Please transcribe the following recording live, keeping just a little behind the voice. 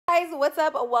guys, what's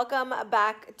up? Welcome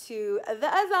back to the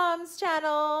Azam's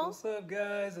channel. What's up,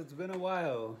 guys? It's been a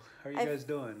while. How are you guys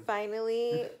doing?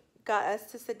 Finally got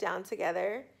us to sit down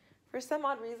together. For some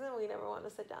odd reason, we never want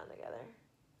to sit down together.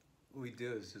 We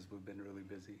do. It's just we've been really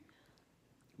busy.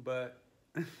 But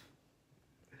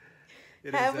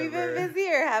have we been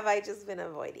busy, or have I just been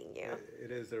avoiding you?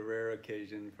 It is a rare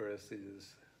occasion for us to just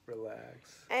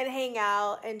relax and hang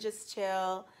out and just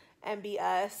chill and be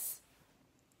us.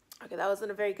 Okay, that wasn't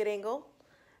a very good angle.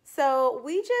 So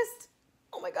we just,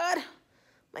 oh my God,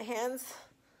 my hands.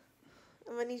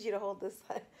 I'm gonna need you to hold this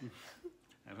side.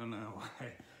 I don't know why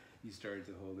you started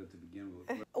to hold it to begin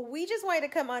with. We just wanted to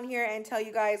come on here and tell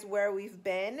you guys where we've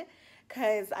been,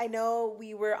 because I know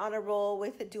we were on a roll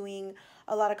with doing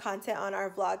a lot of content on our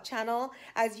vlog channel.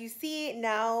 As you see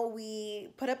now, we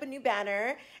put up a new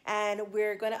banner and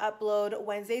we're going to upload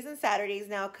Wednesdays and Saturdays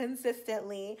now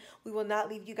consistently. We will not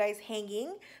leave you guys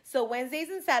hanging. So Wednesdays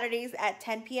and Saturdays at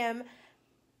 10 p.m.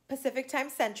 Pacific Time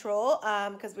Central,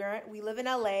 because we live in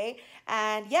LA.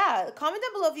 And yeah, comment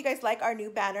down below if you guys like our new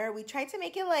banner. We tried to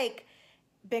make it like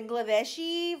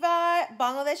Bangladeshi vibe,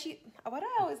 Bangladeshi. Why do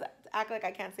I always act like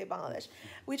I can't say Bangladesh?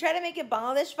 We try to make it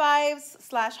Bangladesh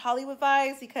vibes / Hollywood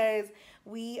vibes, because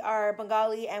we are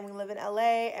Bengali and we live in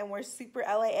LA and we're super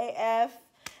LAAF.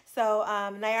 So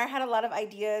Nayar had a lot of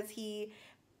ideas. He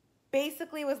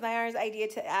basically was Nayar's idea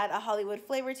to add a Hollywood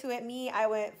flavor to it. I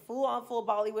went full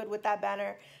Bollywood with that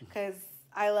banner because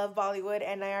I love Bollywood,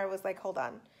 and Nayar was like, hold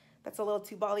on, that's a little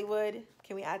too Bollywood.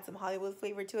 Can we add some Hollywood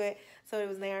flavor to it? So it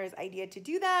was Nayar's idea to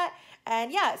do that.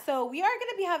 And yeah, so we are going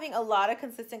to be having a lot of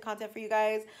consistent content for you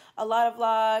guys. A lot of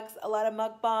vlogs, a lot of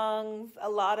mukbangs, a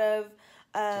lot of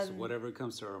just whatever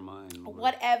comes to our mind.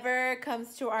 Whatever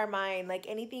comes to our mind, like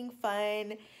anything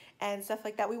fun and stuff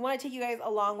like that. We want to take you guys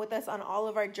along with us on all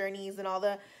of our journeys and all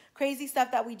the crazy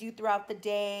stuff that we do throughout the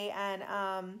day. And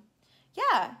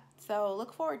yeah, so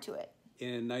look forward to it.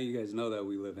 And now you guys know that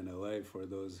we live in LA. For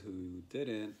those who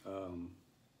didn't,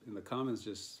 in the comments,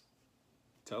 just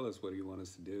tell us what you want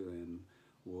us to do, and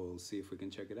we'll see if we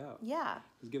can check it out. Yeah.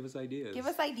 Just give us ideas. Give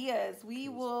us ideas. We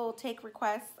will take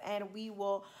requests, and we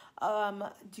will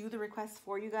do the requests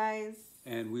for you guys.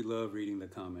 And we love reading the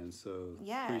comments, so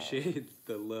yes. Appreciate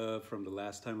the love from the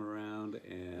last time around.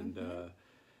 And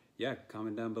yeah,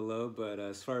 comment down below. But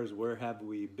as far as where have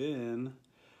we been,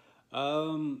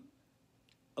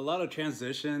 a lot of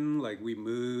transition. Like, we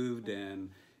moved and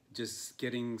just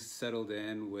getting settled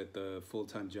in with a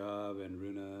full-time job, and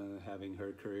Runa having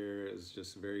her career is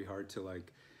just very hard to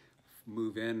like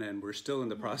move in, and we're still in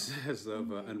the process of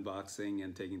unboxing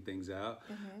and taking things out,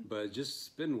 but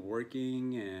just been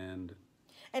working. And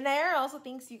Nayar also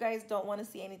thinks you guys don't want to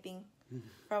see anything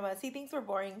from us. He thinks we're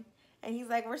boring, and he's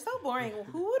like, we're so boring.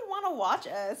 Who would want to watch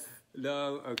us?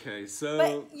 No, okay, so...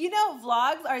 But, you know,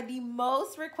 vlogs are the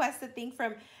most requested thing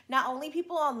from not only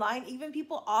people online, even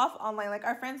people off online. Like,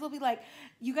 our friends will be like,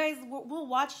 you guys, we'll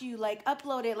watch you, like,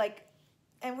 upload it, like...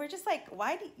 And we're just like,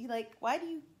 why do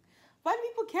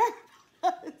people care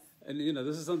about us? And, you know,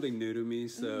 this is something new to me,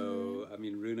 so, I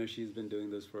mean, Runa, she's been doing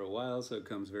this for a while, so it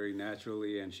comes very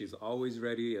naturally, and she's always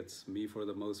ready. It's me, for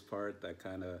the most part, that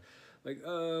kind of, like,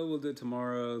 oh, we'll do it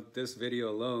tomorrow. This video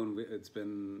alone,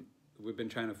 we've been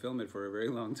trying to film it for a very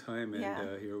long time, and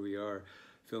here we are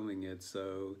filming it.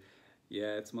 So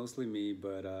yeah, it's mostly me,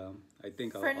 but I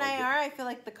think for Nayar, I feel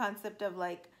like the concept of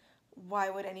like,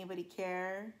 why would anybody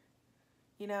care,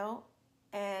 you know?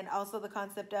 And also the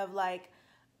concept of like,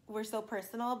 we're so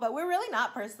personal, but we're really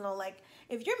not personal. Like,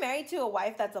 if you're married to a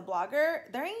wife that's a blogger,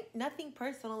 there ain't nothing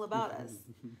personal about us.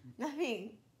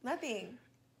 Nothing.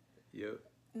 Yep.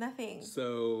 Nothing.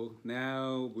 So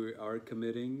now we are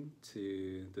committing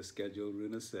to the schedule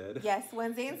Runa said. Yes,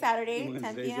 Wednesday and Saturday, 10 p.m.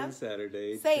 Wednesdays and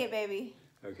Saturdays. Say it, baby.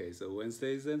 Okay, so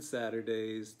Wednesdays and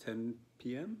Saturdays, 10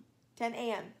 p.m.? 10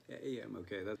 a.m. a.m.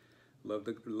 Okay,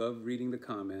 love reading the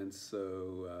comments.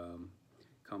 So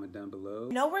comment down below.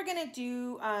 You know, we're gonna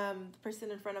do the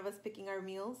person in front of us picking our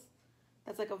meals.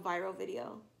 That's like a viral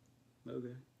video.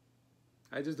 Okay.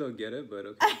 I just don't get it, but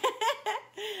okay.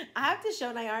 I have to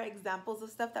show Nayar examples of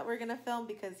stuff that we're gonna film,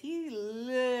 because he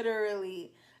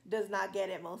literally does not get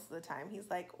it most of the time. He's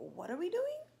like, what are we doing?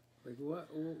 Like,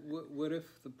 what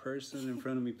if the person in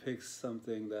front of me picks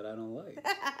something that I don't like?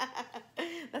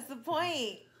 That's the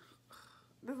point.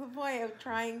 That's the point of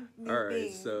trying new things. All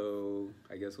right, so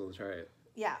I guess we'll try it.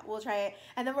 Yeah, we'll try it.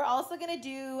 And then we're also going to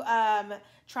do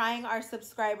trying our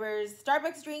subscribers'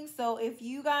 Starbucks drinks. So if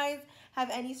you guys have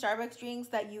any Starbucks drinks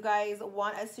that you guys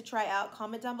want us to try out,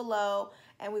 comment down below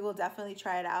and we will definitely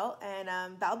try it out. And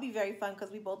that'll be very fun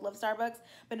because we both love Starbucks.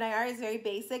 But Nayar is very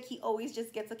basic. He always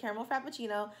just gets a caramel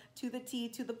frappuccino to the T,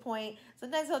 to the point.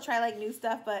 Sometimes he'll try like new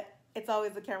stuff, but it's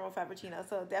always a caramel frappuccino.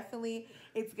 So definitely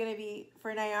it's going to be,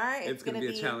 for Nayar, it's going to be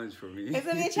a challenge for me. It's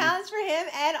going to be a challenge for him.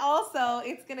 And also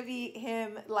it's going to be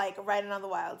him like riding on the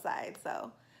wild side.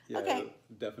 So, yeah, okay.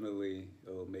 Definitely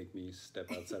it'll make me step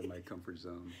outside my comfort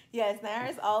zone. Yes, Nayar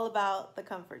is all about the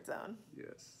comfort zone.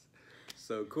 Yes.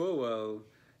 So cool. Well,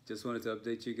 just wanted to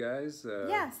update you guys.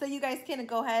 Yeah, so you guys can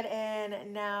go ahead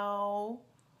and now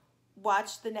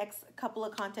watch the next couple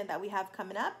of content that we have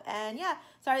coming up. And yeah,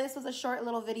 sorry this was a short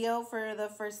little video for the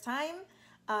first time,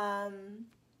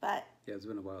 but yeah, it's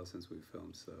been a while since we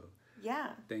filmed, so yeah,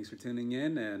 thanks for tuning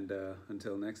in, and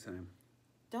until next time,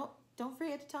 don't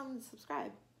forget to tell them to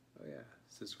subscribe. Oh yeah,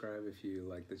 subscribe if you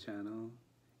like the channel.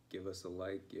 Give us a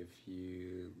like if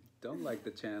you don't like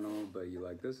the channel but you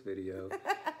like this video.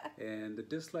 And the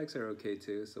dislikes are okay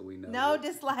too, so we know. No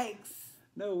dislikes.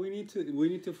 No, we need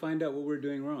to find out what we're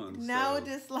doing wrong. No so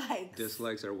dislikes.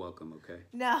 Dislikes are welcome, okay?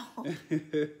 No.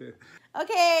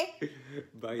 Okay.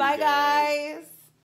 Bye guys.